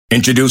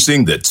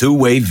Introducing the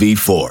two-way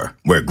V4,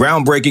 where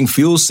groundbreaking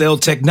fuel cell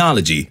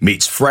technology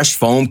meets fresh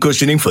foam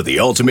cushioning for the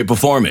ultimate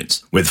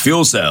performance. With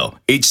fuel cell,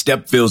 each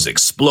step feels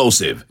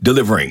explosive,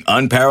 delivering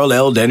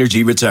unparalleled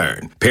energy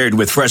return. Paired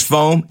with fresh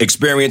foam,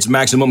 experience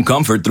maximum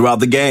comfort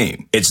throughout the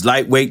game. Its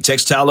lightweight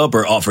textile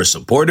upper offers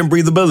support and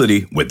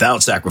breathability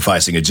without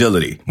sacrificing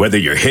agility. Whether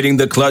you're hitting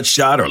the clutch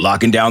shot or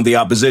locking down the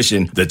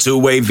opposition, the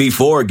two-way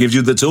V4 gives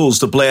you the tools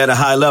to play at a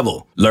high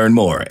level. Learn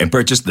more and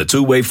purchase the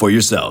two-way for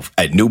yourself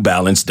at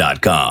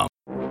newbalance.com.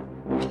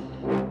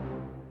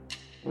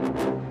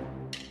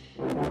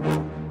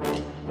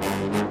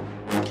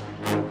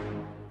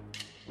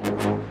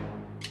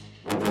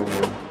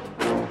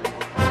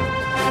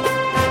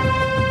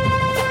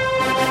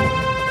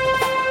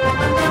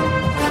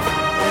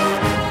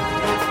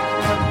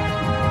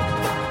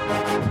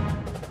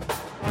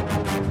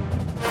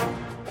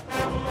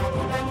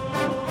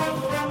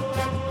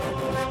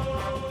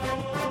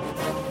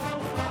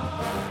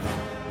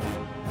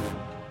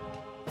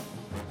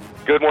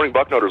 Good morning,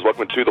 Bucknoters.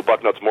 Welcome to the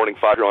Bucknuts Morning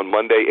Five here on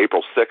Monday,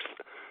 April 6th,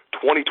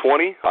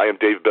 2020. I am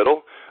Dave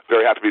Biddle.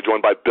 Very happy to be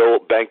joined by Bill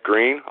Bank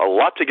Greene. A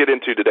lot to get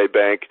into today,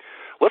 Bank.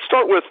 Let's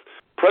start with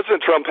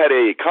President Trump had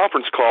a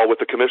conference call with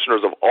the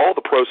commissioners of all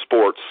the pro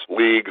sports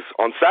leagues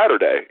on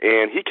Saturday,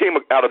 and he came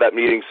out of that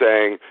meeting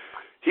saying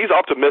he's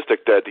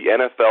optimistic that the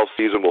NFL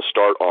season will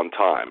start on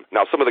time.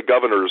 Now, some of the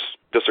governors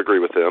disagree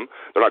with him.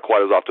 They're not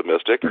quite as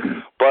optimistic.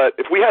 But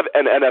if we have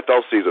an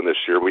NFL season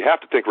this year, we have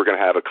to think we're going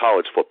to have a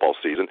college football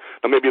season.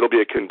 Now, maybe it'll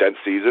be a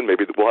condensed season.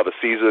 Maybe we'll have a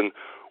season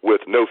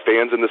with no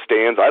fans in the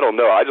stands. I don't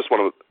know. I just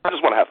want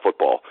to have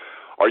football.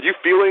 Are you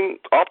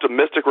feeling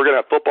optimistic we're going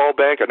to have football,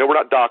 Bank? I know we're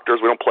not doctors.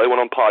 We don't play one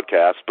on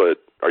podcasts,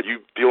 but are you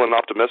feeling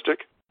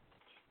optimistic?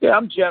 Yeah,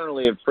 I'm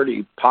generally a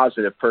pretty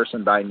positive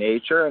person by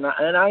nature, and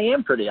I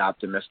am pretty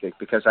optimistic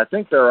because I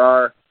think there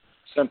are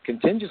some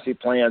contingency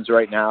plans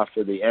right now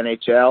for the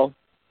NHL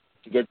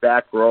to get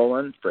back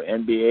rolling, for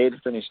NBA to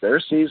finish their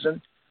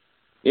season,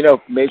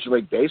 Major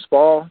League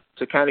Baseball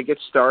to kind of get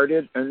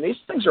started, and these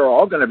things are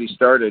all going to be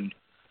started,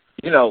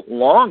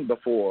 long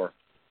before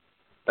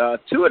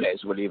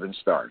two-a-days would even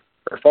start,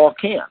 or fall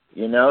camp,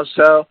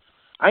 so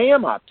I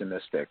am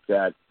optimistic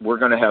that we're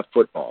going to have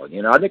football.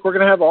 I think we're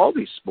going to have all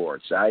these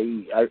sports.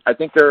 I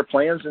think there are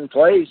plans in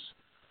place,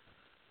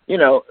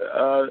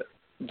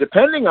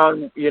 depending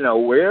on,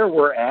 where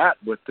we're at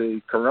with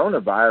the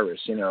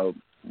coronavirus,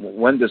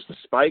 when does the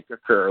spike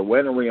occur?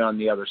 When are we on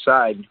the other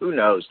side? Who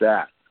knows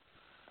that?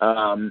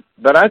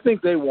 But I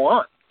think they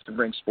want to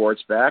bring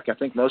sports back. I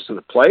think most of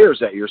the players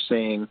that you're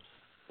seeing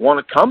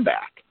want to come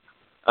back.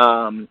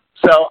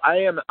 So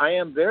I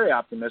am very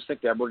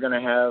optimistic that we're going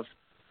to have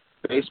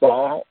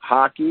baseball,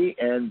 hockey,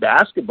 and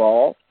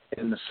basketball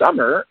in the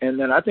summer, and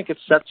then I think it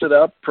sets it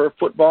up for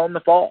football in the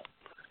fall.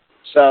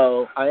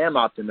 So I am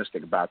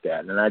optimistic about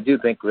that, and I do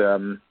think,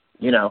 we're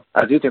going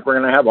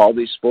to have all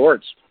these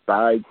sports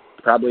by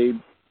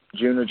probably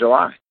June or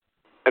July.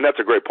 And that's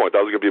a great point.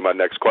 That was going to be my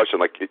next question.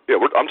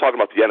 I'm talking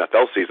about the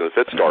NFL season. If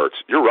it starts,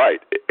 you're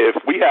right. If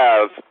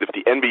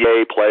the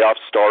NBA playoffs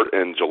start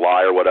in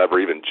July or whatever,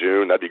 even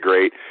June, that'd be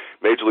great.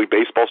 Major League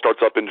Baseball starts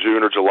up in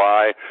June or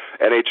July.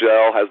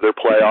 NHL has their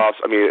playoffs.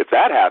 If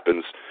that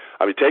happens,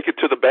 take it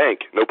to the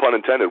bank. No pun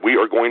intended. We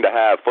are going to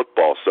have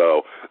football.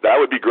 So that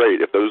would be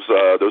great if those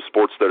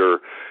sports that are,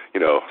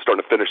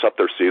 starting to finish up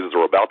their seasons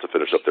or about to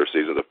finish up their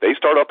seasons, if they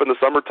start up in the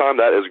summertime,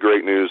 that is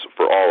great news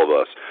for all of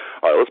us.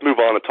 All right, let's move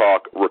on and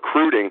talk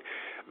recruiting.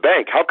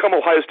 Bank, how come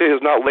Ohio State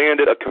has not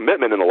landed a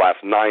commitment in the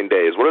last 9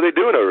 days? What are they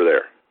doing over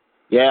there?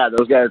 Yeah,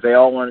 those guys,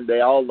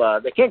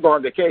 they can't go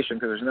on vacation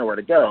because there's nowhere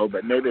to go,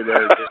 but maybe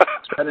they're just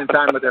spending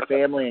time with their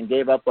family and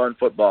gave up on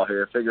football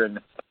here, figuring,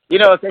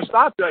 if they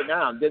stopped right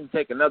now and didn't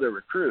take another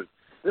recruit,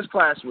 this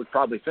class would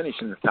probably finish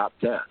in the top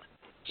 10.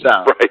 So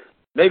right.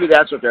 Maybe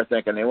that's what they're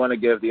thinking. They want to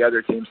give the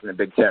other teams in the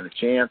Big Ten a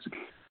chance.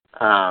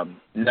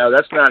 No,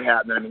 that's not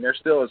happening. There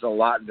still is a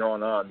lot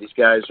going on. These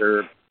guys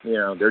are,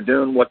 they're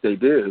doing what they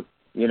do,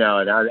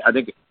 and I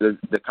think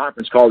the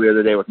conference call the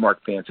other day with Mark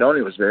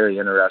Pantoni was very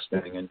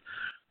interesting, and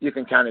you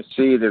can kind of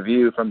see the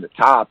view from the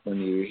top when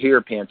you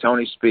hear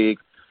Pantoni speak.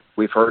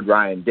 We've heard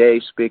Ryan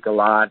Day speak a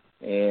lot,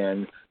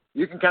 and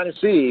you can kind of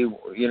see,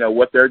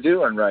 what they're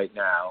doing right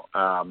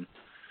now.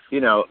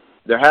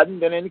 There hadn't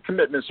been any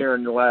commitments here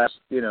in the last,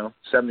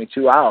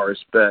 72 hours,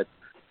 but,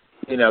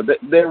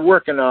 they're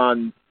working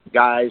on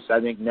guys, I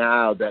think,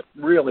 now that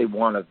really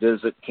want to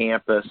visit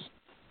campus.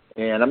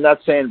 And I'm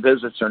not saying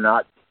visits are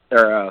not,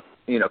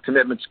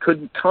 commitments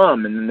couldn't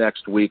come in the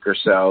next week or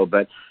so,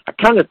 but I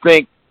kind of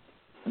think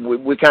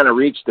we kind of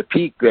reached the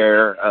peak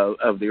there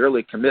of the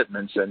early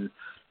commitments, and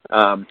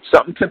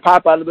something can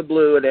pop out of the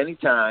blue at any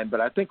time. But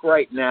I think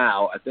right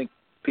now,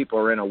 people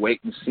are in a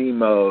wait-and-see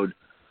mode,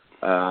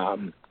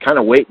 kind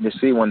of waiting to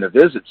see when the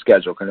visit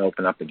schedule can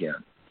open up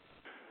again.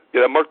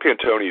 Yeah, Mark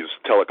Pantoni's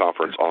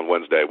teleconference on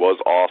Wednesday was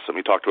awesome.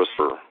 He talked to us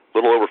for a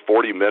little over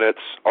 40 minutes.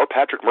 Our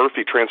Patrick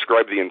Murphy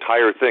transcribed the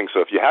entire thing.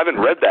 So if you haven't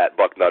read that,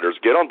 Bucknutters,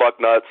 get on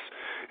Bucknuts.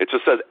 It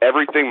just says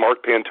everything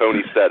Mark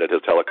Pantoni said at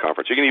his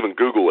teleconference. You can even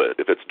Google it.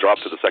 If it's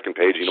dropped to the second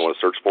page and you don't want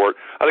to search for it,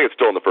 I think it's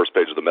still on the first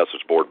page of the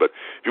message board. But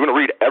if you want to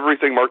read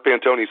everything Mark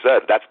Pantoni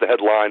said, that's the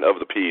headline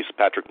of the piece.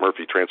 Patrick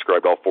Murphy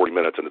transcribed all 40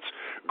 minutes, and it's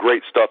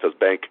great stuff, as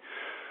Bank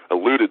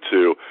alluded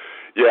to.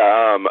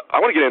 Yeah, I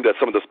want to get into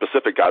some of the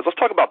specific guys. Let's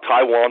talk about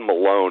Tywone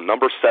Malone,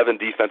 number 7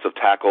 defensive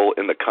tackle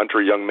in the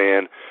country, young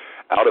man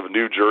out of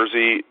New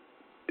Jersey.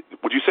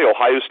 Would you say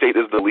Ohio State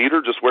is the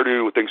leader? Just where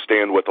do things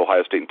stand with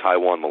Ohio State and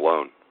Tywone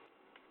Malone?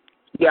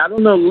 Yeah, I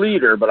don't know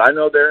leader, but I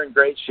know they're in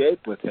great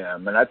shape with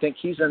him. And I think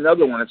he's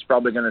another one that's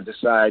probably going to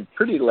decide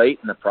pretty late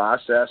in the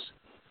process.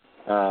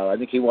 I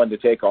think he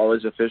wanted to take all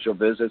his official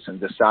visits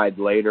and decide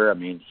later. I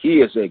mean,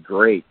 he is a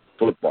great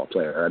football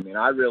player. I mean,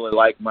 I really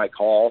like Mike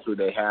Hall, who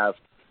they have,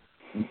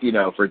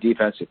 for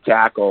defensive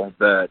tackle.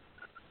 But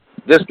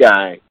this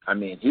guy, I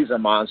mean, he's a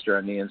monster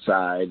on the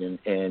inside,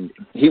 and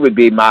he would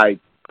be my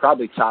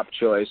probably top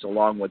choice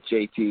along with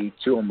JT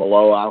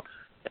Tuimoloau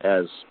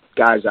as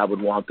guys I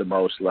would want the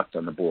most left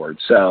on the board.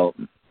 So,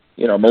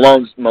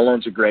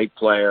 Malone's a great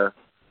player.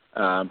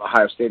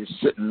 Ohio State is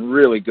sitting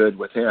really good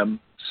with him.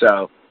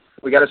 So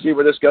we got to see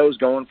where this goes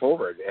going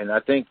forward. And I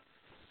think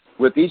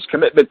with each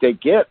commitment they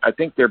get, I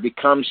think there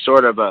becomes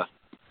sort of a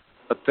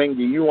thing.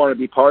 Do you want to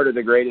be part of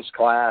the greatest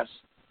class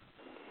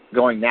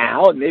going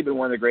now, and maybe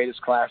one of the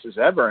greatest classes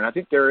ever? And I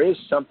think there is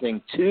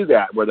something to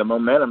that where the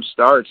momentum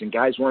starts and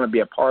guys want to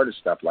be a part of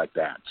stuff like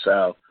that.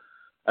 So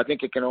I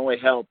think it can only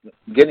help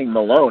getting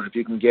Malone if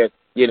you can get,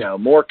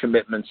 more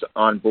commitments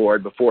on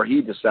board before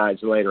he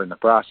decides later in the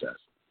process.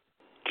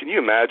 Can you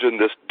imagine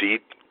this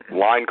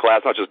D-line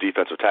class, not just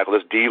defensive tackle,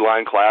 this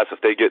D-line class, if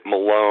they get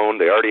Malone,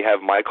 they already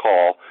have Mike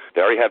Hall,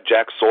 they already have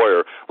Jack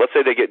Sawyer, let's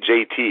say they get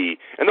JT,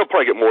 and they'll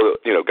probably get more,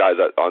 guys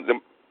that they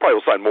probably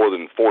will sign more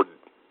than 4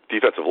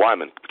 defensive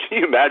linemen. Can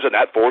you imagine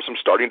that foursome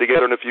starting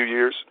together in a few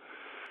years?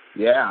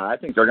 Yeah, I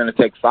think they're going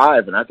to take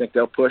 5, and I think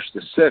they'll push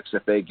to 6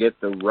 if they get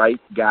the right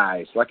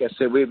guys. Like I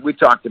said, we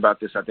talked about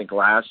this, I think,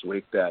 last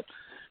week, that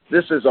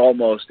this is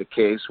almost a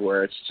case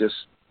where it's just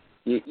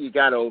you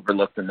got to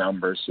overlook the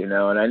numbers, And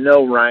I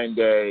know Ryan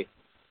Day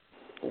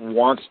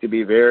wants to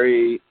be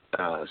very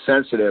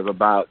sensitive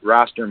about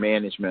roster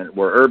management,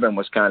 where Urban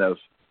was kind of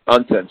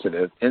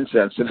insensitive.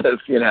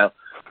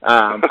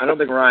 I don't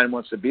think Ryan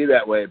wants to be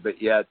that way,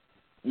 but yet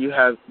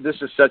this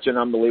is such an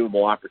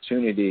unbelievable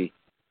opportunity,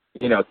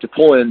 to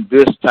pull in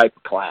this type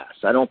of class.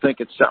 I don't think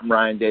it's something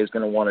Ryan Day is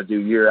going to want to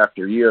do year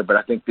after year, but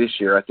I think this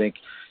year,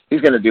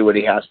 he's going to do what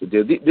he has to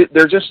do.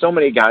 There are just so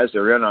many guys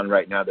they're in on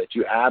right now that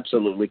you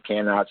absolutely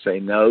cannot say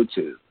no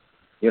to.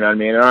 You know what I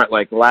mean? It aren't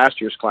like last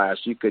year's class.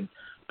 You could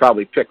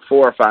probably pick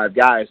 4 or 5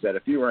 guys that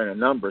if you were in a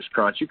numbers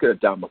crunch, you could have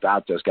done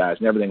without those guys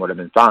and everything would have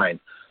been fine.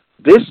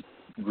 This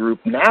group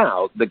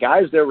now, the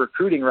guys they're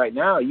recruiting right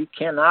now, you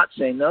cannot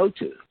say no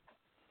to.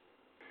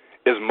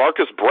 Is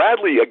Marcus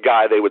Bradley a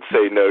guy they would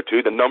say no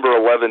to, the number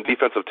 11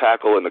 defensive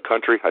tackle in the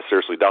country? I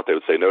seriously doubt they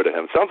would say no to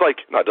him. It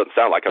doesn't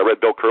sound like. I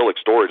read Bill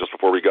Kurelich's story just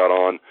before we got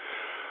on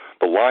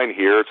the line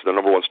here. It's the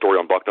number 1 story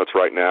on Bucknuts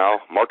right now.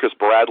 Marcus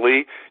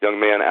Bradley, young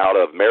man out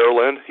of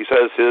Maryland, he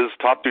says his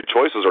top 2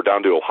 choices are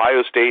down to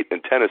Ohio State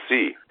and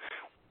Tennessee.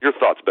 Your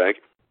thoughts, Bank?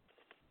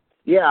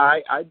 Yeah,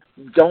 I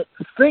don't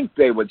think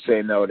they would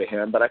say no to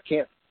him, but I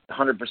can't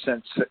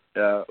 100%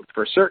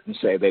 for certain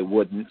say they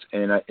wouldn't.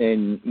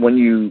 And when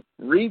you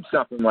read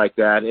something like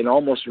that, it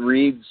almost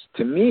reads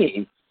to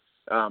me,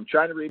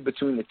 trying to read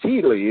between the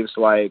tea leaves,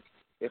 like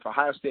if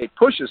Ohio State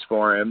pushes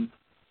for him,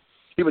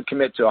 he would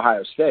commit to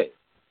Ohio State.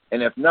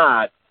 And if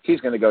not, he's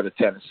going to go to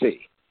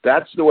Tennessee.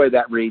 That's the way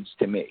that reads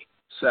to me.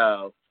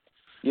 So,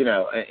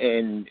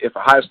 and if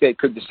Ohio State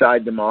could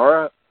decide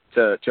tomorrow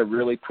to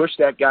really push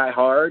that guy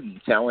hard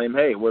and tell him,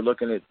 hey, we're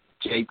looking at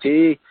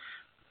JT,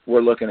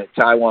 we're looking at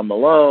Tywone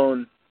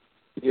Malone,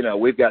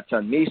 we've got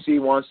Tunmisi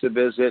wants to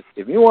visit.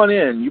 If you want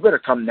in, you better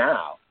come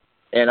now.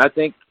 And I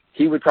think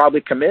he would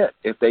probably commit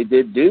if they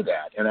did do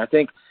that. And I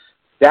think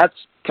that's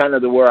kind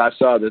of where I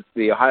saw that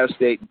the Ohio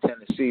State and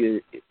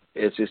Tennessee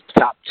is his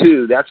top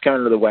 2. That's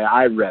kind of the way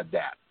I read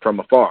that from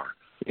afar.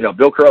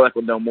 Bill Kurelich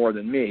would know more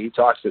than me. He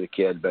talks to the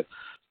kid, but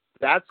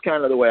that's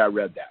kind of the way I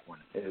read that one.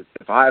 If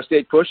Ohio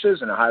State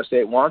pushes and Ohio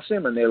State wants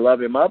him and they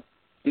love him up,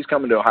 he's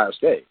coming to Ohio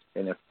State.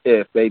 And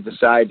if they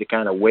decide to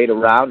kind of wait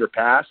around or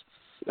pass,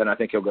 then I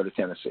think he'll go to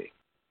Tennessee.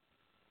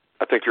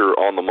 I think you're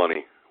on the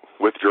money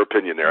with your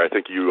opinion there. I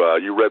think you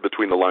read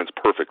between the lines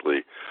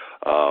perfectly.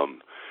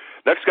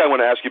 Next guy I want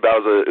to ask you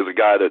about is a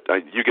guy that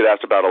you get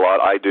asked about a lot.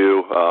 I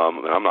do.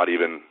 And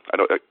I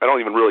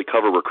don't even really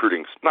cover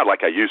recruiting. Not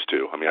like I used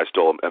to. I mean, I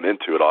still am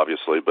into it,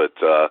 obviously. But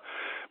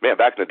man,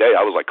 back in the day,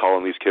 I was like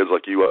calling these kids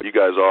like you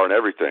guys are and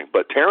everything.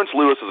 But Terrence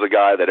Lewis is a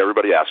guy that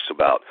everybody asks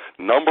about.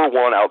 Number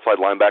 1 outside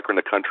linebacker in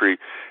the country,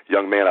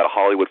 young man out of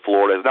Hollywood,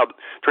 Florida. He's now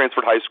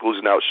transferred high schools.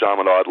 He's now at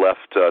Chaminade,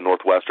 left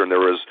Northwestern.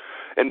 There was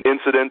an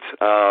incident.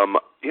 I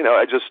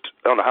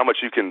don't know how much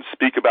you can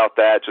speak about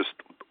that. Just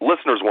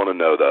listeners want to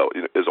know, though,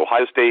 is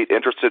Ohio State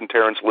interested in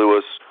Terrence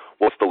Lewis?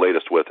 What's the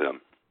latest with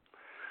him?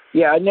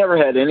 Yeah, I never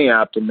had any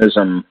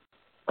optimism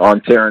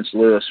on Terrence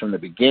Lewis from the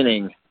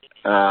beginning.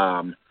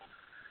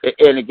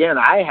 And again,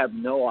 I have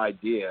no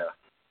idea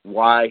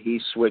why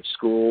he switched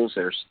schools.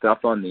 There's stuff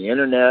on the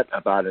internet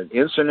about an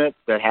incident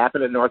that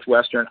happened at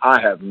Northwestern. I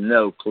have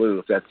no clue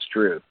if that's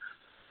true.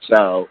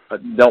 So I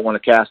don't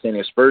want to cast any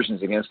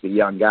aspersions against the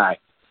young guy.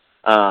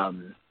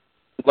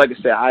 Like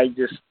I said, I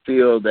just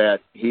feel that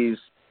he's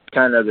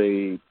kind of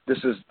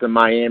this is the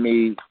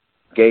Miami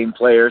game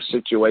player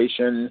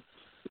situation.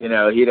 You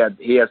know, he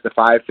has the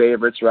 5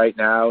 favorites right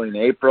now. In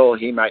April,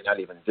 he might not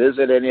even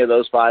visit any of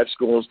those 5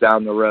 schools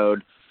down the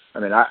road. I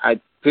mean, I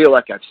feel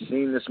like I've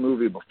seen this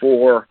movie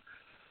before,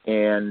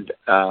 and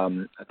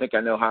I think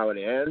I know how it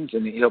ends,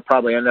 and he'll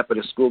probably end up at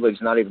a school that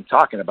he's not even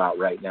talking about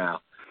right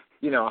now.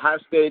 You know, Ohio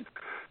State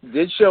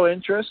did show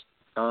interest.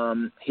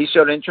 He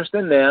showed interest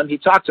in them. He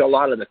talked to a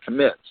lot of the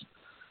commits,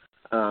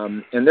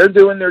 and they're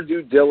doing their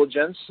due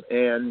diligence,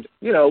 and,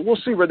 you know,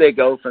 we'll see where they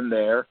go from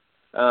there.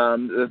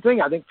 The thing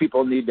I think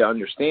people need to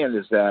understand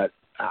is that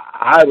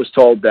I was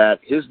told that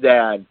his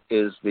dad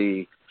is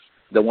the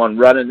one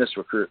running this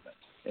recruitment.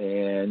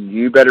 And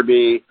you better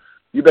be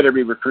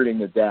recruiting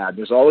the dad.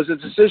 There's always a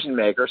decision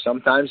maker.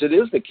 Sometimes it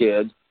is the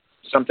kid.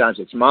 Sometimes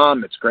it's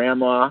mom, it's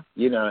grandma,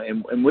 you know,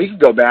 and we can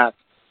go back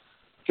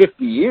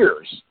 50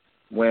 years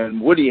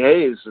when Woody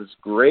Hayes'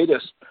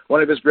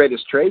 one of his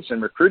greatest traits in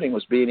recruiting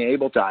was being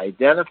able to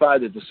identify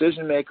the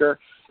decision maker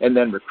and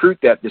then recruit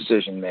that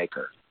decision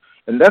maker.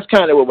 And that's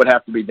kind of what would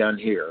have to be done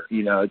here.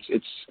 You know,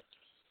 it's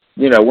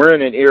you know, we're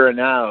in an era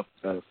now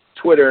of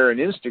Twitter and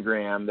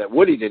Instagram that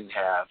Woody didn't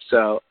have.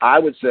 So I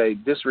would say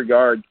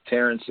disregard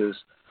Terrence's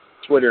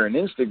Twitter and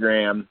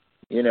Instagram,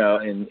 you know,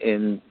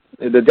 and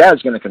the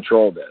dad's going to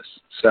control this.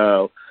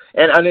 So,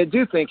 and I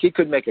do think he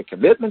could make a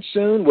commitment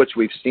soon, which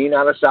we've seen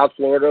out of South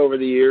Florida over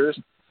the years.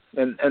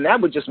 And that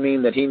would just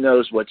mean that he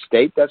knows what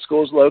state that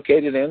school's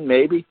located in,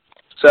 maybe.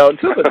 So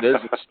until the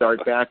visits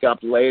start back up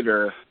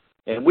later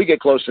and we get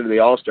closer to the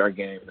All-Star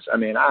games, I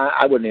mean,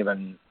 I wouldn't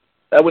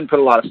put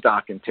a lot of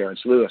stock in Terrence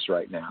Lewis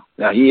right now.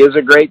 Now, he is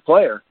a great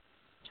player.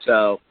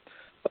 So,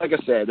 like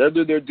I said, they'll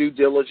do their due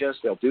diligence.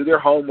 They'll do their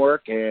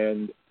homework.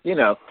 And, you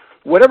know,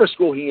 whatever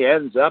school he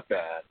ends up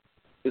at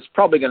is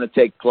probably going to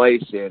take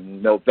place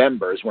in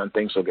November is when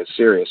things will get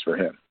serious for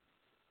him.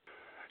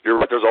 You're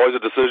right. There's always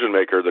a decision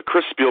maker. The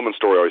Chris Spielman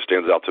story always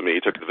stands out to me.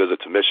 He took a visit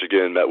to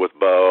Michigan, met with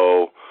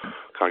Bo,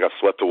 kind of got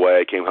swept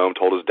away, came home,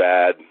 told his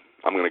dad,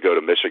 I'm going to go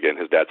to Michigan.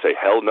 His dad say,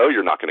 hell no,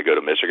 you're not going to go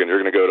to Michigan.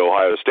 You're going to go to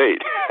Ohio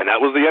State. And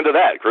that was the end of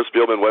that. Chris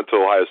Spielman went to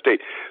Ohio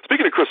State.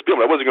 Speaking of Chris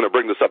Spielman, I wasn't going to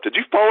bring this up. Did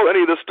you follow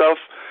any of this stuff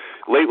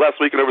late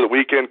last week and over the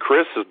weekend?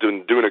 Chris is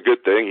doing a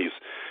good thing.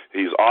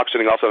 He's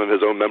auctioning off some of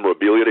his own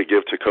memorabilia to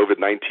give to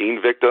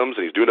COVID-19 victims,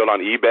 and he's doing it on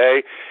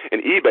eBay.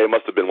 And eBay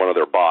must have been one of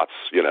their bots,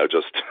 you know,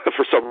 just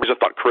for some reason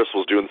thought Chris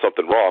was doing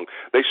something wrong.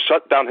 They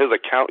shut down his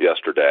account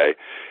yesterday,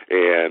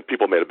 and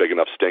people made a big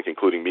enough stink,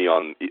 including me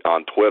on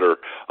Twitter.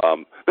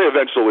 They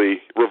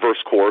eventually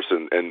reversed course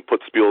and put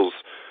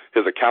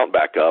his account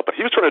back up. But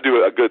he was trying to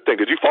do a good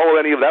thing. Did you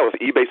follow any of that with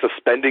eBay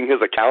suspending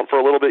his account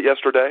for a little bit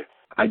yesterday?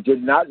 I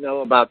did not know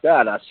about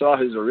that. I saw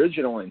his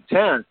original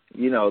intent,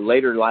 you know,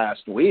 later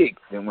last week,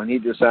 and when he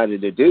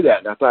decided to do that,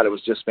 and I thought it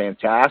was just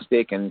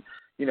fantastic. And,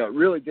 you know, it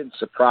really didn't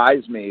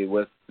surprise me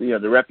with, you know,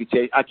 the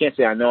reputation. I can't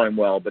say I know him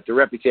well, but the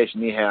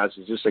reputation he has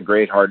is just a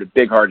great-hearted,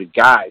 big-hearted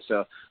guy.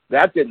 So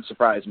that didn't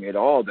surprise me at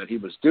all that he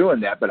was doing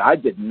that, but I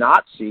did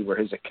not see where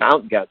his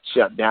account got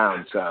shut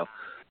down. So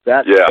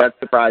that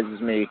surprises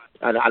me.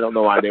 I don't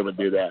know why they would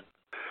do that.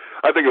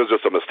 I think it was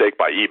just a mistake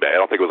by eBay. I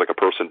don't think it was like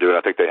a person doing it.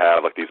 I think they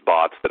have like these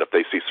bots that if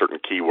they see certain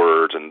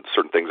keywords and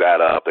certain things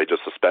add up, they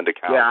just suspend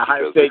accounts. Yeah,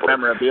 Ohio State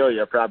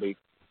memorabilia probably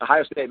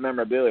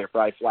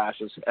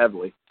flashes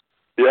heavily.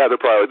 Yeah, they're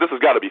probably, this has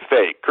got to be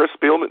fake. Chris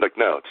Spielman, like,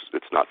 no,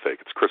 it's not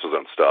fake. It's Chris's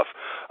own stuff.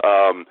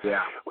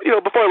 You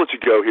know, before I let you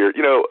go here,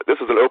 you know,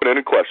 this is an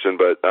open-ended question,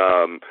 but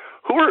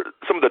who are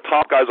some of the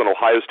top guys on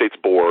Ohio State's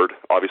board,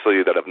 obviously,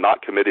 that have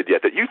not committed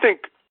yet, that you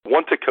think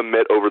want to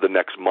commit over the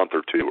next month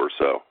or two or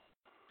so?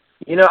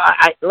 You know,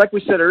 I like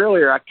we said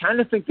earlier, I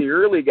kind of think the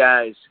early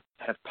guys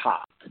have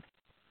popped,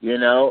 you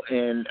know,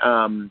 and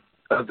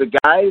of the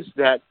guys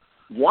that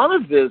want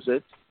to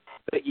visit,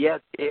 but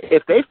yet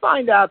if they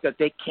find out that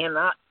they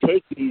cannot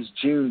take these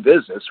June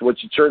visits,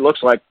 which it sure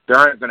looks like they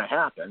aren't going to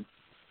happen,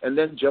 and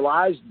then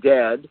July's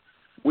dead,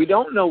 we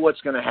don't know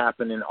what's going to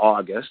happen in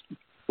August,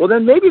 well,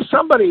 then maybe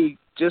somebody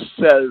just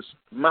says,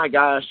 my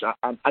gosh,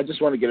 I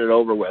just want to get it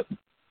over with.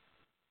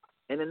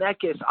 And in that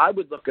case, I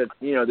would look at,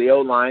 you know, the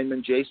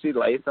O-lineman, J.C.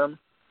 Latham.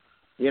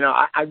 You know,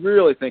 I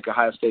really think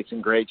Ohio State's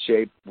in great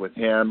shape with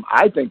him.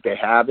 I think they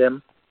have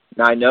him.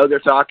 Now, I know they're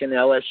talking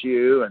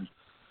LSU,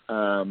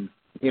 and,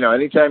 you know,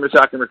 anytime you're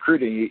talking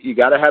recruiting, you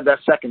got to have that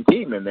second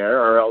team in there,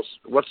 or else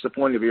what's the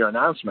point of your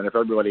announcement if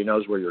everybody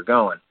knows where you're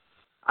going?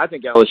 I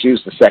think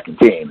LSU's the second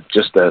team,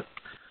 just to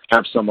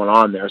have someone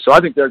on there. So I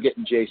think they're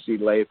getting J.C.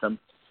 Latham.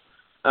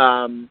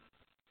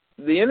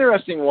 The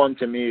interesting one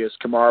to me is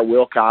Kamar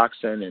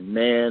Wilcoxon, and,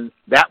 man,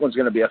 that one's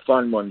going to be a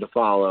fun one to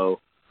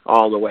follow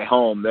all the way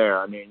home there.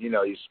 I mean, you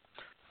know, he's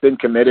been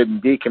committed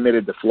and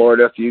decommitted to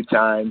Florida a few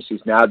times.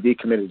 He's now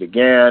decommitted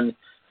again.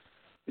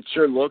 It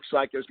sure looks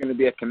like there's going to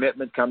be a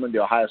commitment coming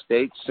to Ohio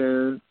State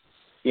soon.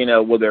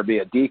 Will there be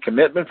a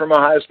decommitment from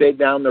Ohio State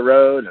down the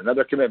road,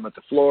 another commitment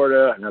to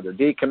Florida, another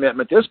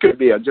decommitment? This could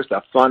be just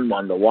a fun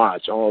one to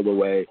watch all the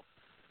way,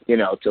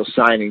 till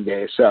signing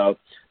day. So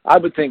I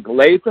would think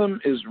Latham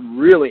is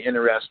really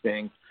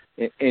interesting,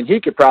 and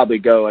he could probably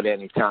go at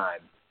any time.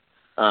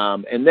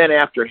 And then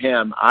after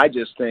him, I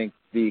just think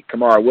the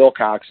Kamara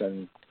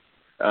Wilcoxon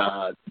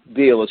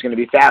deal is going to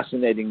be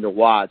fascinating to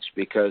watch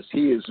because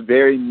he is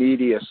very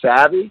media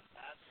savvy,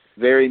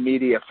 very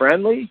media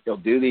friendly. He'll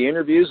do the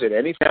interviews at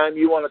any time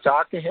you want to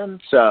talk to him.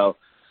 So,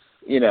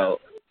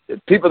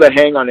 people that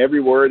hang on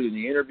every word in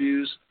the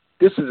interviews,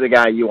 this is the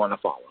guy you want to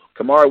follow.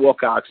 Kamara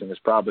Wilcoxon is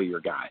probably your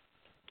guy.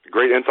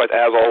 Great insight,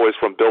 as always,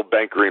 from Bill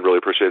Bank Greene. Really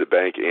appreciate it,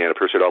 Bank, and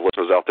appreciate all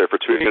listeners out there for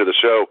tuning into the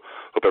show.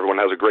 Hope everyone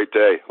has a great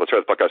day. Let's try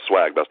the Buckeye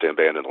swag, best damn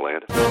band in the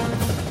land.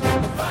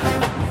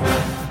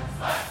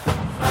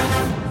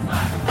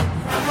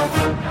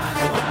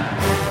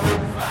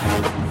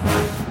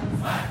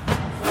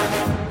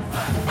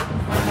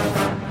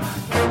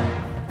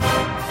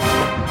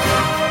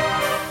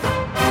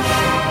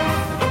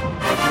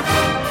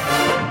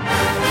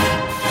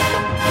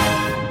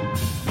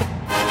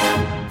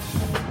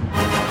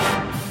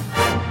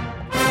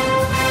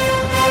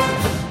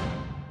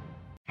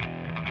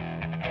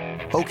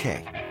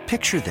 Okay,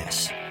 picture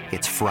this.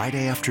 It's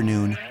Friday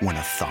afternoon when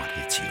a thought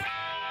hits you.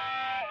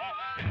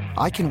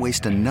 I can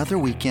waste another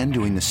weekend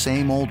doing the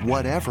same old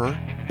whatever,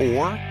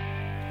 or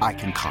I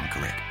can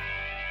conquer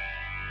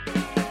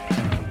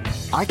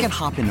it. I can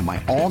hop into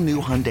my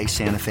all-new Hyundai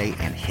Santa Fe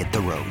and hit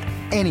the road.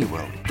 Any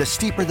road. The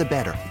steeper, the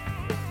better.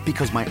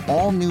 Because my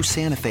all-new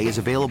Santa Fe is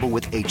available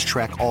with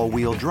H-Track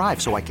all-wheel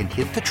drive, so I can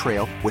hit the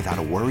trail without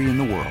a worry in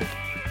the world.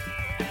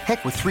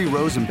 Heck, with 3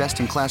 rows and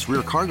best-in-class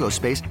rear cargo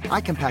space,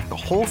 I can pack the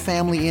whole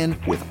family in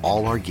with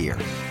all our gear.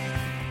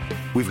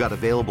 We've got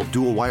available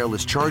dual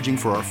wireless charging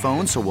for our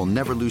phones, so we'll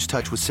never lose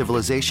touch with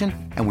civilization,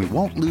 and we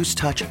won't lose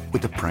touch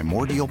with the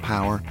primordial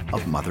power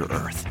of Mother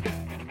Earth.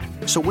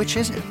 So which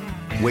is it?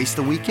 Waste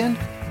the weekend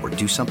or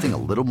do something a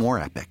little more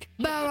epic?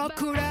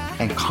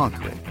 And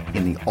conquer it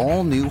in the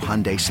all-new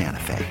Hyundai Santa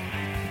Fe.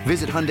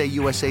 Visit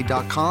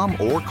HyundaiUSA.com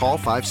or call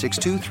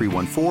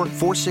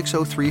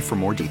 562-314-4603 for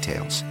more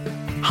details.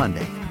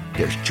 Hyundai,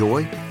 there's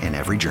joy in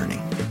every journey.